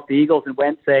 If the Eagles and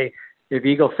Wentz say, we're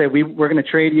going to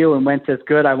trade you, and Wentz says,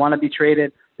 good, I want to be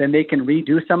traded, then they can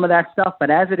redo some of that stuff. But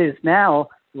as it is now,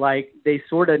 they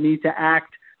sort of need to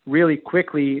act really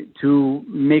quickly to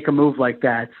make a move like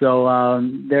that. So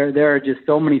there are just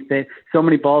so many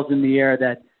balls in the air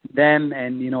that them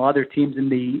and other teams in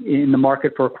the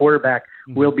market for a quarterback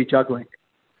will be juggling.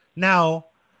 Now,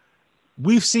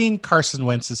 we've seen Carson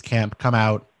Wentz's camp come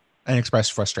out and express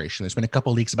frustration. There's been a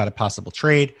couple leaks about a possible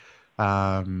trade.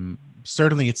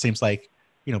 Certainly, it seems like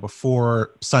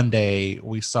before Sunday,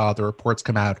 we saw the reports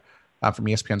come out from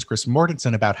ESPN's Chris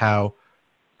Mortensen about how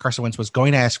Carson Wentz was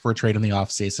going to ask for a trade in the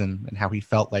offseason and how he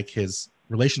felt like his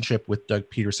relationship with Doug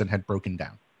Peterson had broken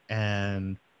down.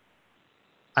 And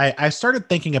I started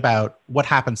thinking about what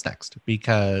happens next,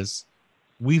 because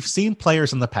we've seen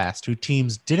players in the past who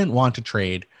teams didn't want to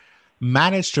trade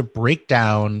manage to break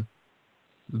down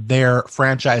their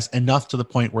franchise enough to the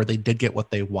point where they did get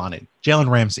what they wanted. Jalen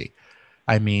Ramsey,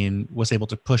 was able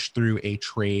to push through a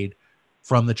trade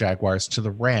from the Jaguars to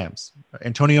the Rams.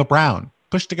 Antonio Brown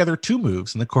pushed together 2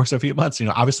 moves in the course of a few months,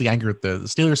 obviously angered the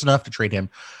Steelers enough to trade him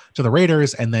to the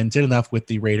Raiders, and then did enough with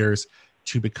the Raiders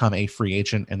to become a free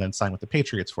agent and then sign with the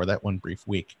Patriots for that one brief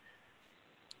week.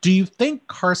 Do you think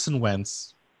Carson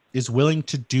Wentz is willing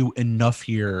to do enough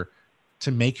here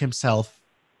to make himself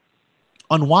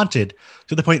unwanted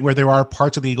to the point where there are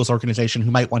parts of the Eagles organization who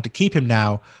might want to keep him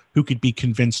now, who could be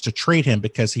convinced to trade him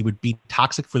because he would be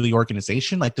toxic for the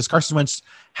organization? Does Carson Wentz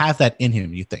have that in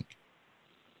him, you think?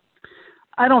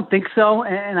 I don't think so.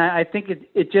 And I think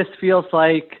it just feels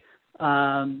like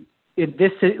in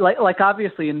this,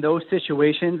 obviously in those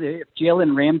situations, if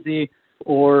Jalen Ramsey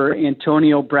or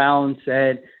Antonio Brown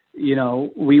said,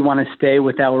 we want to stay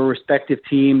with our respective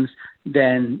teams,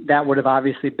 then that would have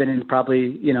obviously been in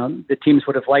probably, the teams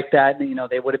would have liked that.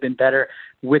 They would have been better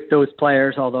with those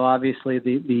players, although obviously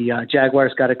the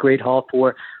Jaguars got a great haul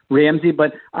for Ramsey.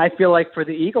 But I feel like for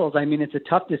the Eagles, it's a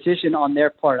tough decision on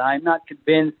their part. I'm not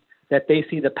convinced that they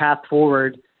see the path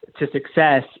forward to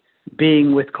success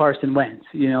being with Carson Wentz,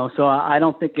 So I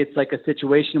don't think it's like a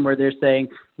situation where they're saying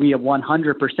we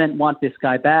 100% want this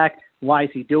guy back. Why is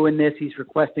he doing this? He's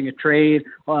requesting a trade.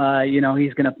 He's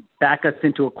going to back us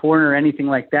into a corner or anything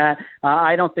like that.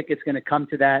 I don't think it's going to come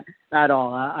to that at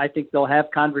all. I think they'll have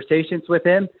conversations with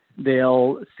him.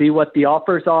 They'll see what the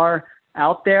offers are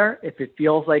out there. If it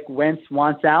feels like Wentz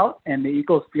wants out and the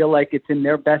Eagles feel like it's in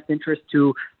their best interest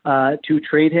to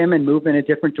trade him and move in a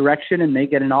different direction, and they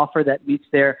get an offer that meets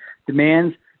their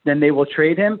demands, then they will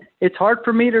trade him. It's hard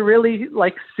for me to really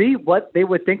see what they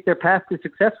would think their path to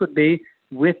success would be,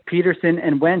 with Peterson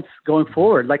and Wentz going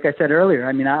forward. Like I said earlier,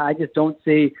 I mean, I just don't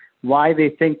see why they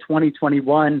think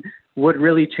 2021 would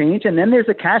really change. And then there's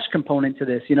a cash component to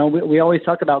this. You know, we always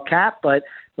talk about cap, but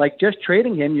like just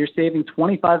trading him, you're saving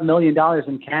 $25 million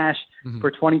in cash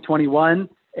for 2021,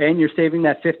 and you're saving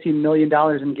that $15 million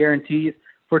in guarantees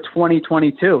for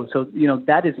 2022. So, you know,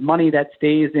 that is money that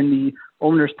stays in the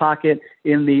owner's pocket,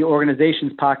 in the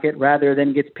organization's pocket, rather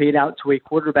than gets paid out to a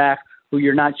quarterback who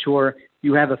you're not sure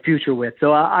you have a future with.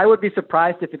 So I would be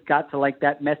surprised if it got to like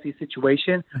that messy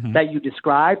situation that you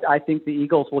described. I think the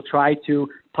Eagles will try to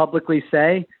publicly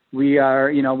say, we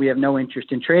have no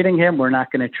interest in trading him. We're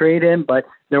not going to trade him, but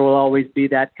there will always be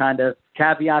that kind of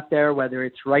caveat there, whether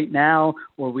it's right now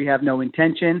or we have no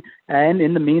intention. And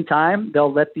in the meantime,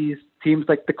 they'll let these teams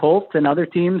like the Colts and other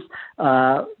teams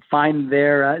find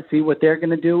their see what they're going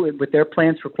to do with their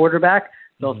plans for quarterback.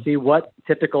 They'll see what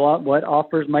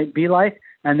offers might be like,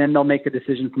 and then they'll make a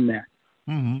decision from there.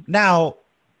 Now,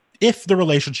 if the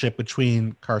relationship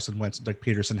between Carson Wentz and Doug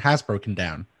Peterson has broken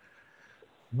down,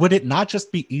 would it not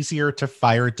just be easier to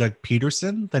fire Doug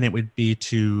Peterson than it would be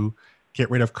to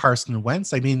get rid of Carson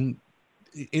Wentz? I mean,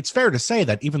 it's fair to say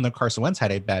that even though Carson Wentz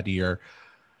had a bad year,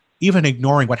 even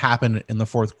ignoring what happened in the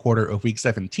fourth quarter of Week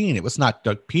 17, it was not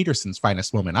Doug Peterson's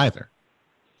finest moment either.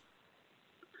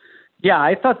 Yeah,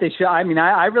 I thought they should. I mean,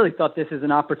 I really thought this is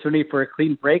an opportunity for a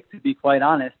clean break, to be quite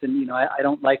honest. And, you know, I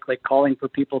don't like calling for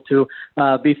people to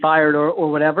be fired or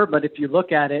whatever. But if you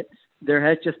look at it, there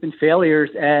has just been failures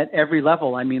at every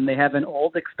level. I mean, they have an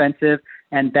old, expensive,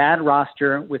 and bad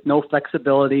roster with no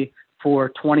flexibility for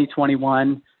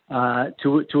 2021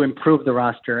 to improve the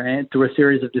roster and through a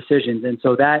series of decisions. And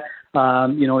so that,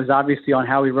 is obviously on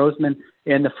Howie Roseman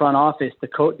and the front office.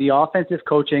 The offensive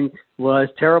coaching was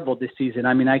terrible this season.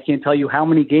 I mean, I can't tell you how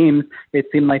many games it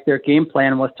seemed like their game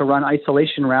plan was to run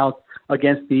isolation routes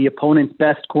against the opponent's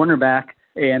best cornerback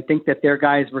and think that their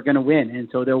guys were going to win. And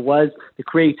so there was the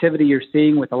creativity you're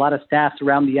seeing with a lot of staffs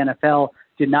around the NFL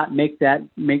did not make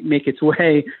its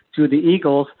way to the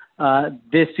Eagles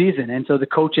this season. And so the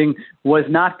coaching was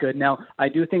not good. Now, I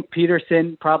do think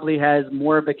Peterson probably has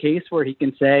more of a case where he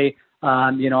can say,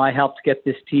 I helped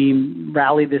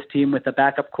rally this team with a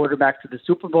backup quarterback to the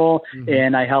Super Bowl,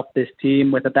 and I helped this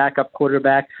team with a backup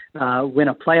quarterback win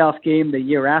a playoff game the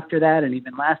year after that, and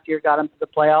even last year got them to the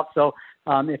playoffs. So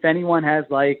if anyone has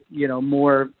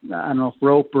more, I don't know,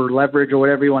 rope or leverage or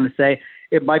whatever you want to say,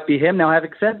 it might be him. Now,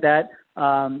 having said that,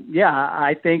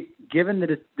 I think given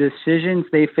the decisions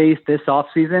they faced this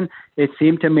offseason, it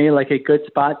seemed to me like a good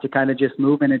spot to kind of just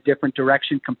move in a different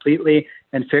direction completely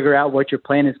and figure out what your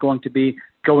plan is going to be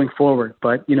going forward.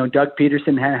 But, Doug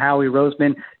Peterson and Howie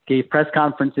Roseman gave press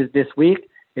conferences this week.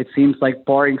 It seems like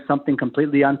barring something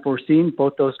completely unforeseen,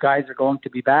 both those guys are going to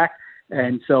be back.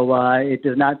 And so it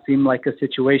does not seem like a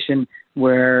situation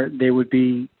where they would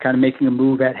be kind of making a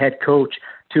move at head coach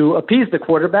to appease the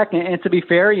quarterback. And to be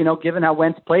fair, given how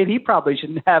Wentz played, he probably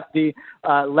shouldn't have the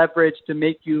leverage to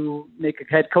make a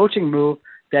head coaching move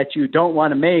that you don't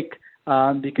want to make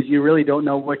because you really don't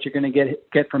know what you're going to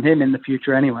get from him in the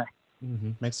future anyway.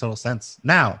 Makes total sense.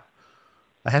 Now,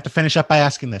 I have to finish up by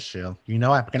asking this, Sheil. I'm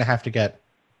going to have to get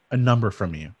a number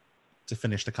from you to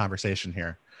finish the conversation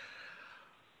here.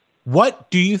 What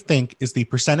do you think is the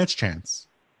percentage chance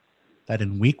that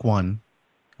in week 1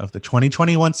 of the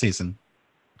 2021 season,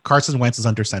 Carson Wentz is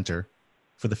under center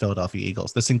for the Philadelphia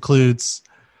Eagles? This includes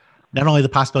not only the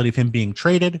possibility of him being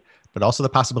traded, but also the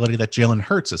possibility that Jalen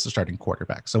Hurts is the starting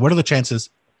quarterback. So what are the chances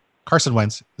Carson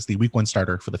Wentz is the week 1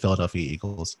 starter for the Philadelphia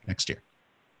Eagles next year?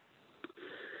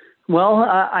 Well,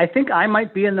 I think I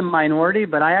might be in the minority,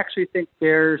 but I actually think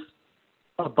there's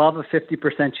above a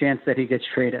 50% chance that he gets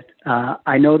traded.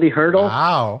 I know the hurdle.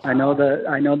 Wow. I know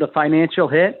the financial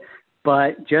hit,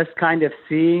 but just kind of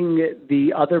seeing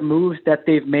the other moves that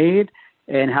they've made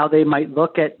and how they might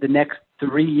look at the next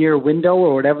 3-year window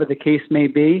or whatever the case may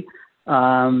be,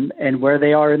 and where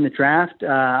they are in the draft,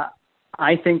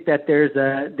 I think that there's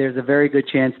a very good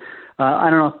chance.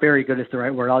 I don't know if very good is the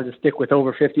right word. I'll just stick with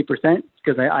over 50%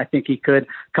 because I think he could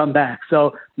come back.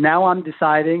 So now I'm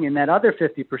deciding in that other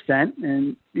 50%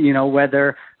 and,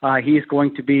 whether he's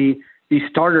going to be the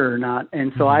starter or not.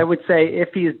 And so I would say if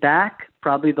he's back,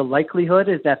 probably the likelihood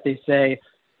is that they say,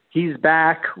 he's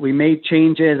back. We made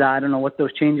changes. I don't know what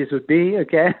those changes would be.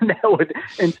 Again, that would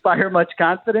inspire much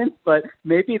confidence, but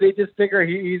maybe they just figure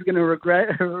he's going to regress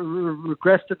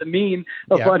to the mean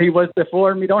of what he was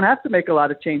before, and we don't have to make a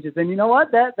lot of changes. And you know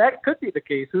what? That could be the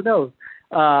case. Who knows?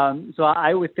 So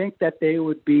I would think that they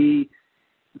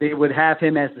would have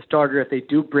him as the starter if they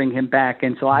do bring him back.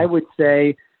 And so I would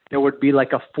say there would be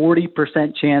like a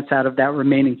 40% chance out of that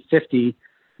remaining 50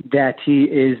 that he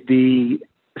is the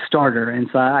starter. And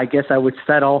so I guess I would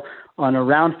settle on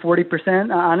around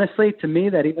 40%. Honestly, to me,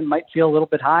 that even might feel a little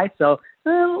bit high. So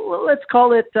let's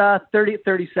call it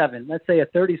 37. Let's say a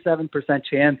 37%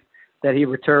 chance that he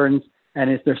returns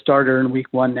and is their starter in week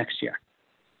 1 next year.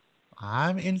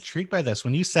 I'm intrigued by this.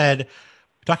 When you said,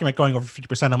 talking about going over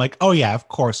 50%, I'm like, oh yeah, of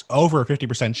course, over a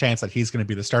 50% chance that he's going to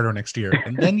be the starter next year.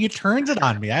 And then you turned it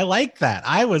on me. I like that.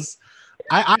 I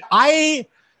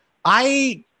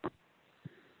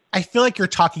feel like you're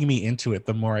talking me into it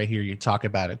the more I hear you talk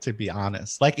about it, to be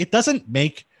honest. Like, it doesn't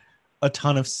make a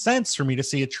ton of sense for me to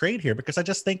see a trade here, because I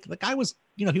just think the guy was,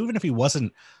 even if he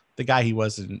wasn't the guy he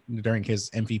was during his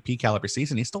MVP caliber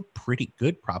season, he's still pretty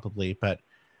good probably. But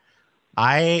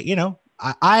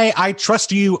I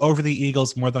trust you over the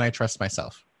Eagles more than I trust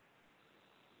myself.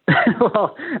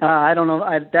 Well, I don't know.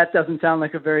 That doesn't sound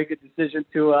like a very good decision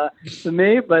to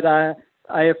me, but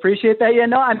I appreciate that. Yeah,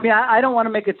 no, I mean, I don't want to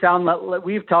make it sound like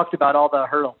we've talked about all the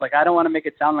hurdles. Like, I don't want to make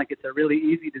it sound like it's a really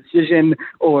easy decision,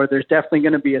 or there's definitely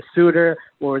going to be a suitor,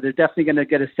 or they're definitely going to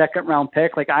get a second round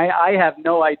pick. Like, I have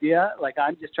no idea. Like,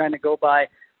 I'm just trying to go by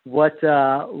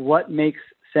what makes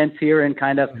sense here and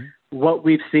kind of what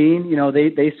we've seen.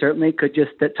 They certainly could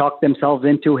just talk themselves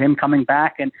into him coming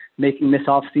back and making this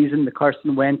offseason the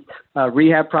Carson Wentz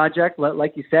rehab project.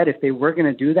 Like you said, if they were going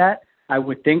to do that, I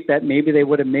would think that maybe they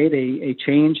would have made a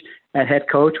change at head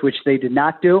coach, which they did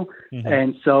not do. Mm-hmm.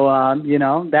 And so,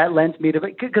 that lends me to,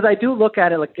 because I do look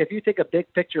at it, like, if you take a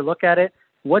big picture look at it,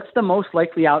 what's the most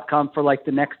likely outcome for like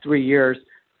the next 3 years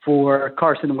for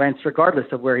Carson Wentz,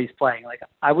 regardless of where he's playing? Like,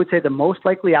 I would say the most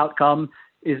likely outcome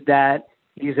is that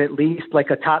he's at least like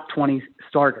a top 20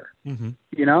 starter. Mm-hmm.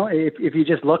 If you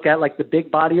just look at like the big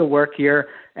body of work here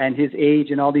and his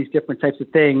age and all these different types of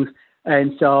things.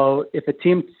 And so if a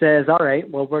team says, all right,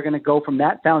 well, we're going to go from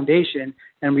that foundation,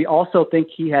 and we also think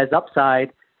he has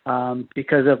upside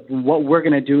because of what we're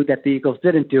going to do that the Eagles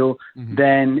didn't do, mm-hmm.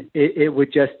 then it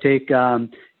would just take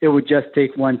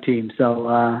one team. So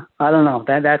I don't know.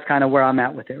 That's kind of where I'm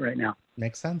at with it right now.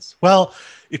 Makes sense. Well,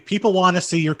 if people want to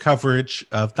see your coverage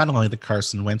of not only the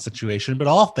Carson Wentz situation, but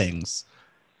all things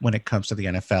when it comes to the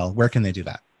NFL, where can they do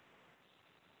that?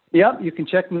 Yep, you can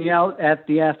check me out at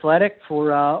The Athletic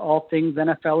for all things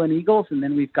NFL and Eagles. And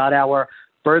then we've got our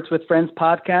Birds with Friends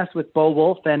podcast with Bo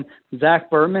Wolf and Zach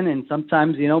Berman. And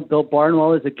sometimes, Bill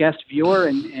Barnwell is a guest viewer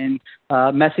and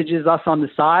messages us on the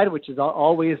side, which is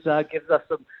always gives us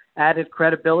some added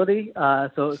credibility.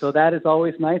 So that is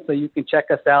always nice. So you can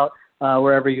check us out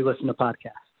wherever you listen to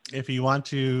podcasts. If you want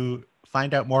to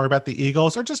find out more about the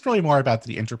Eagles, or just really more about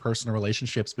the interpersonal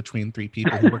relationships between three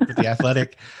people who work for The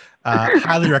Athletic,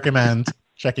 highly recommend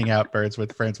checking out Birds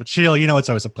with Friends with Sheil. It's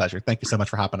always a pleasure. Thank you so much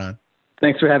for hopping on.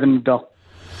 Thanks for having me, Bill.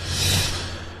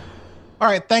 All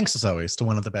right. Thanks, as always, to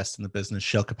one of the best in the business,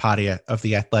 Sheil Kapadia of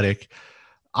The Athletic.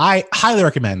 I highly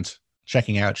recommend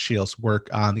checking out Sheil's work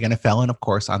on the NFL and, of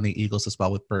course, on the Eagles as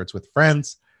well with Birds with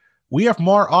Friends. We have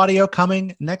more audio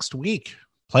coming next week.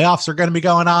 Playoffs are going to be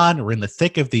going on. We're in the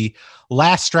thick of the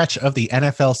last stretch of the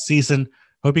NFL season.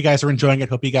 Hope you guys are enjoying it.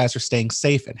 Hope you guys are staying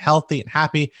safe and healthy and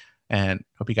happy. And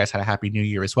hope you guys had a happy new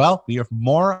year as well. We have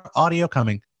more audio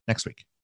coming next week.